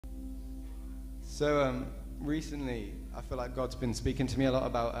So recently, I feel like God's been speaking to me a lot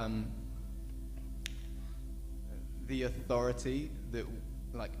about the authority that,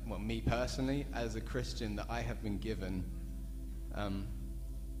 me personally, as a Christian, that I have been given.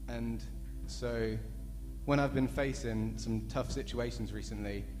 And so when I've been facing some tough situations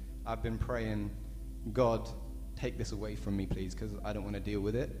recently, I've been praying, God, take this away from me, please, because I don't want to deal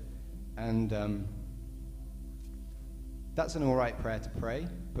with it. And that's an all right prayer to pray,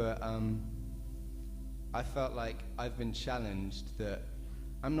 but I felt like I've been challenged that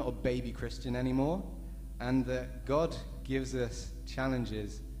I'm not a baby Christian anymore, and that God gives us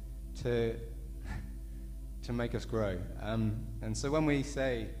challenges to make us grow. And so when we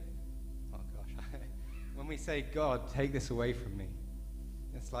say, when we say, God, take this away from me,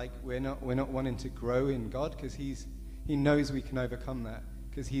 it's like we're not wanting to grow in God, because He knows we can overcome that,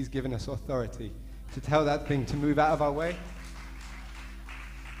 because He's given us authority to tell that thing to move out of our way.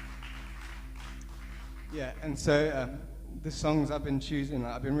 Yeah, and so the songs I've been choosing,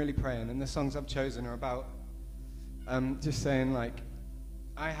 I've been really praying, and the songs I've chosen are about just saying,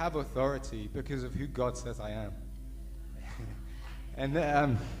 I have authority because of who God says I am. And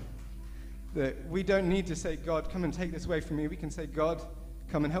that we don't need to say, God, come and take this away from me. We can say, God,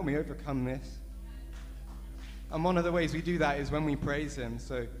 come and help me overcome this. And one of the ways we do that is when we praise Him.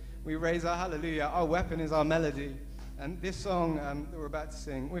 So we raise our hallelujah. Our weapon is our melody. And this song that we're about to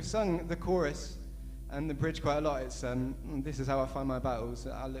sing, we've sung the chorus and the bridge quite a lot. It's this is how I find my battles.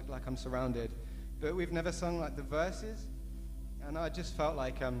 I look like I'm surrounded. But we've never sung the verses. And I just felt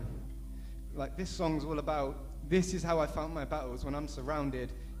like this song's all about, this is how I found my battles when I'm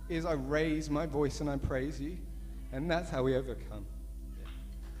surrounded, is I raise my voice and I praise You. And that's how we overcome.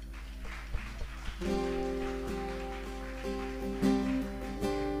 Yeah.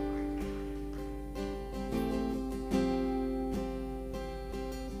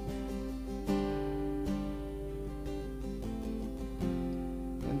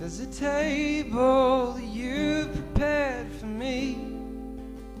 There's a table that You've prepared for me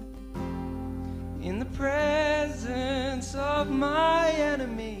in the presence of my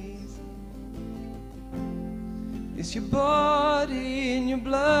enemies. It's Your body and Your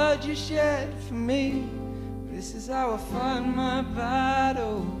blood You shed for me. This is how I find my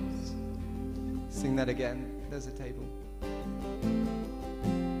battles. Sing that again. There's a table.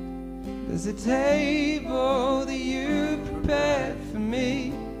 There's a table that You prepared for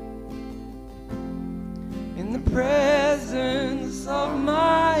me in the presence of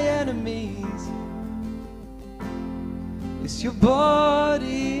my enemies. It's Your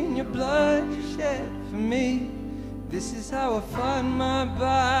body and Your blood You shed for me. This is how I find my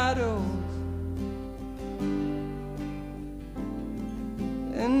battles.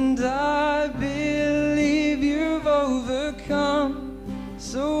 And I believe You've overcome,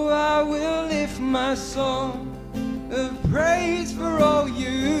 so I will lift my song of praise for all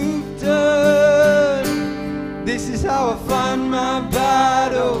You've done. This is how I find my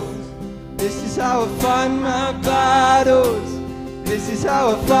battles. This is how I find my battles. This is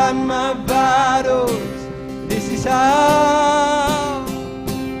how I find my battles. This is how.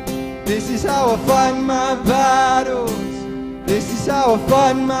 This is how I find my battles. This is how I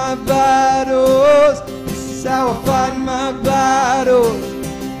find my battles. This is how I find my battles.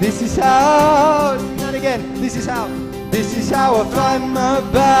 This is how. Not again. This is how. This is how I find my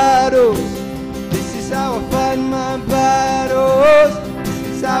battles. This is how I find my battles. This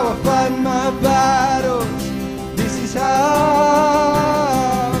is how I find my battles. This is how.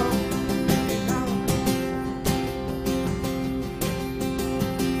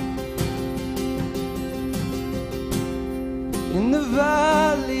 In the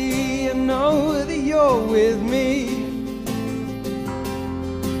valley, I know that You're with me.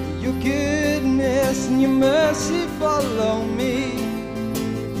 Your goodness and Your mercy follow me.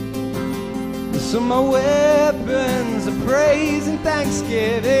 So my weapons are praise and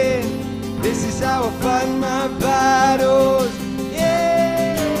thanksgiving. This is how I find my battles.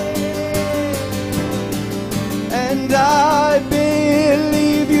 Yeah. And I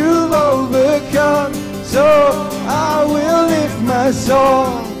believe You've overcome, so I will lift my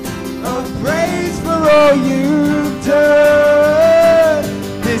song of praise for all You've done.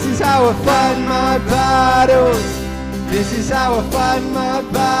 This is how I find my battles. This is how I find my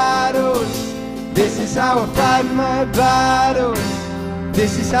battles. This is how I find my battles.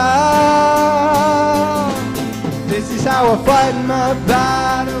 This is how. This is how I find my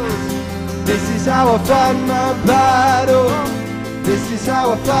battles. This is how I find my battles. This is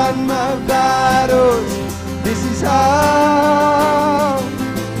how I find my battles. This is how.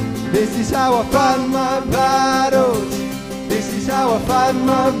 This is how I find my battles. This is how I find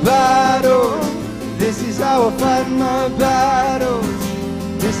my battles. This is how I fight my battles.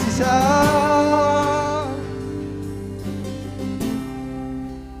 This is how.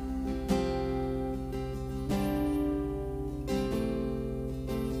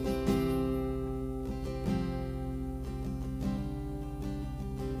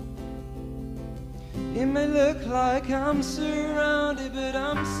 It may look like I'm surrounded, but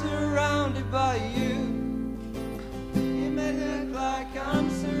I'm surrounded by you. It may look like I'm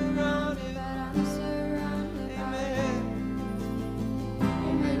surrounded, but I'm surrounded by you.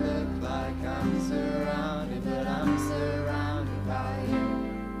 It may look like I'm surrounded, but I'm surrounded by you.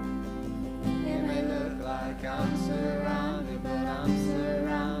 It may look like I'm surrounded, but I'm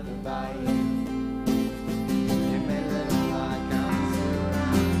surrounded by you. It may look like I'm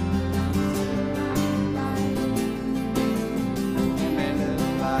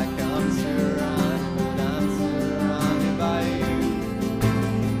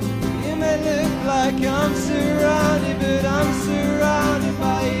like I'm surrounded, but I'm surrounded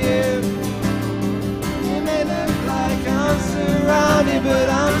by you. It may look like I'm surrounded, but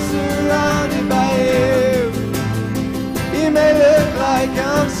I'm surrounded by you. It may look like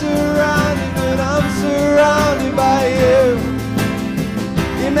I'm surrounded, but I'm surrounded by you.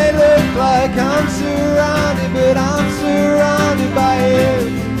 It may look like I'm surrounded, but I'm surrounded by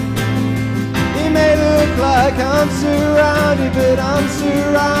you. It may look like I'm surrounded, but I'm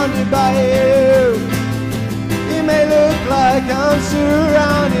surrounded by you. It may look like I'm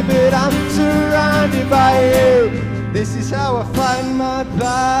surrounded, but I'm surrounded by you. This is how I fight my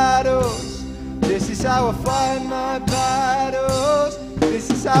battles. This is how I fight my battles. This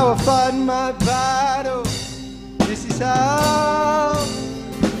is how I fight my battles. This is how.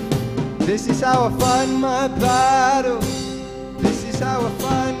 This is how I fight my battles. This is how I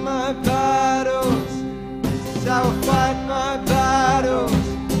fight my battles. This is how I fight my battles.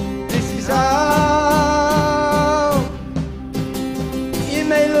 This is how. It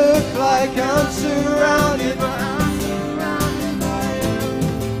may look like I'm surrounded, but I'm surrounded by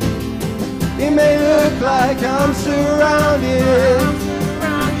you. It may look like I'm surrounded.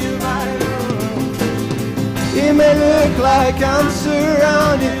 It may look like I'm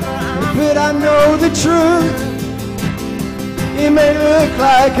surrounded, but I know the truth. It may look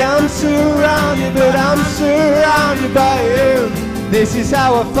like I'm surrounded, but I'm surrounded by you. This is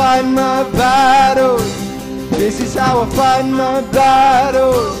how I fight my battles. This is how I fight my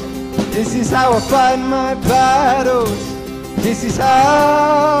battles. This is how I fight my battles. This is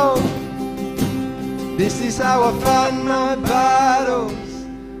how. This is how I fight my battles.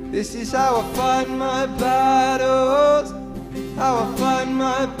 This is how I fight my battles. How I fight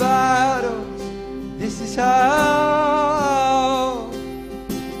my battles. This is how.